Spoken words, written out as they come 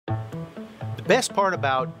best part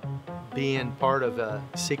about being part of a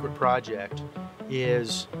secret project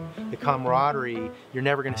is the camaraderie. You're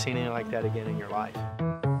never going to see anything like that again in your life.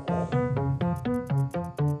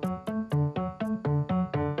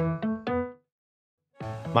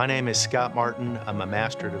 My name is Scott Martin. I'm a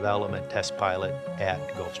Master Development Test Pilot at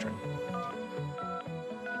Gulfstream.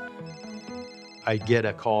 I get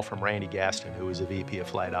a call from Randy Gaston, who was a VP of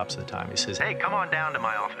Flight Ops at the time. He says, "Hey, come on down to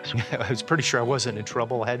my office." I was pretty sure I wasn't in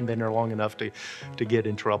trouble. I hadn't been there long enough to get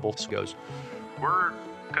in trouble. So he goes, "We're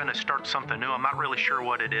gonna start something new. I'm not really sure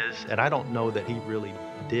what it is." And I don't know that he really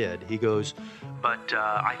did. He goes, "But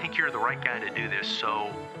I think you're the right guy to do this. So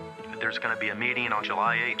there's gonna be a meeting on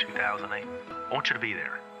July 8, 2008. I want you to be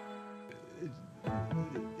there."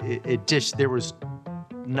 There was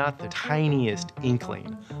not the tiniest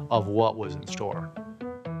inkling of what was in store.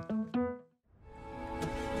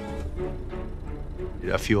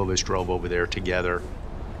 A few of us drove over there together.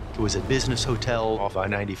 It was a business hotel off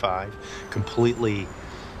I-95, completely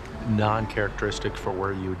non-characteristic for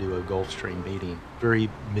where you would do a Gulfstream meeting. Very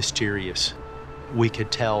mysterious. We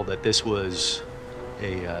could tell that this was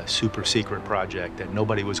a super secret project that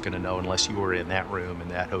nobody was going to know unless you were in that room in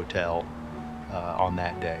that hotel on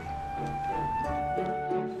that day.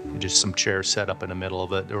 Just some chairs set up in the middle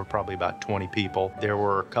of it. There were probably about 20 people. There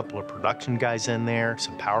were a couple of production guys in there,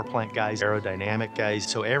 some power plant guys, aerodynamic guys.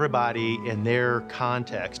 So everybody in their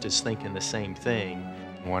context is thinking the same thing,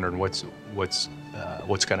 wondering what's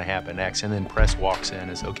going to happen next. And then press walks in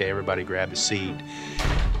and says, "Okay, everybody grab a seat."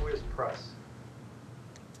 Who is press?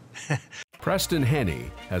 Preston Henney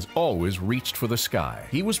has always reached for the sky.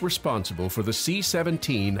 He was responsible for the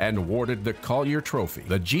C-17 and awarded the Collier Trophy,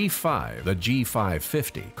 the G5, the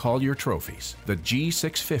G550 Collier Trophies, the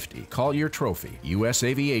G650 Collier Trophy, U.S.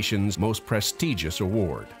 Aviation's most prestigious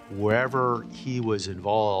award. Wherever he was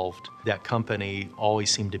involved, that company always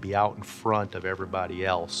seemed to be out in front of everybody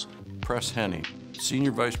else. Press Henney, Senior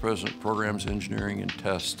Vice President, Programs, Engineering, and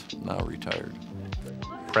Test, now retired.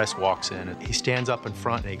 Press walks in, and he stands up in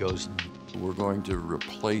front and he goes, "We're going to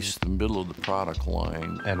replace the middle of the product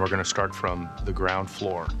line. And we're going to start from the ground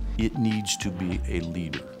floor." It needs to be a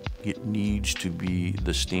leader. It needs to be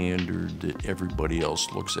the standard that everybody else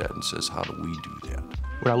looks at and says, how do we do that?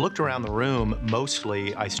 When I looked around the room,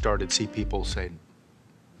 mostly I started to see people saying,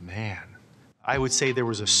 "Man." I would say there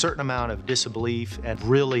was a certain amount of disbelief and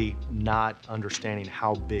really not understanding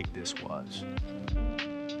how big this was.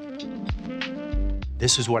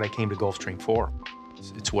 This is what I came to Gulfstream for.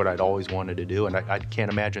 It's what I'd always wanted to do, and I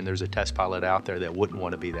can't imagine there's a test pilot out there that wouldn't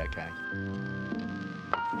want to be that guy.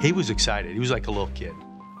 He was excited. He was like a little kid.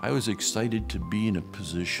 I was excited to be in a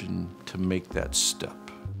position to make that step.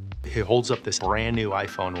 He holds up this brand new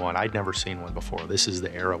iPhone 1. I'd never seen one before. This is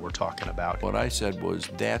the era we're talking about. What I said was,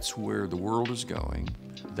 that's where the world is going.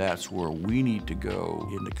 That's where we need to go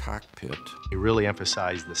in the cockpit. He really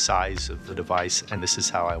emphasized the size of the device, and this is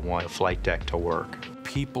how I want a flight deck to work.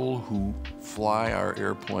 People who fly our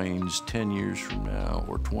airplanes 10 years from now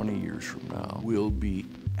or 20 years from now will be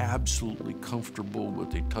absolutely comfortable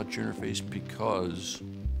with a touch interface because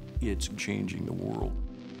it's changing the world.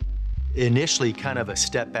 Initially, kind of a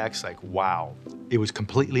step back, it's like, wow. It was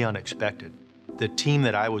completely unexpected. The team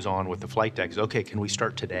that I was on with the flight deck is, "Okay, can we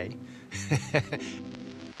start today?"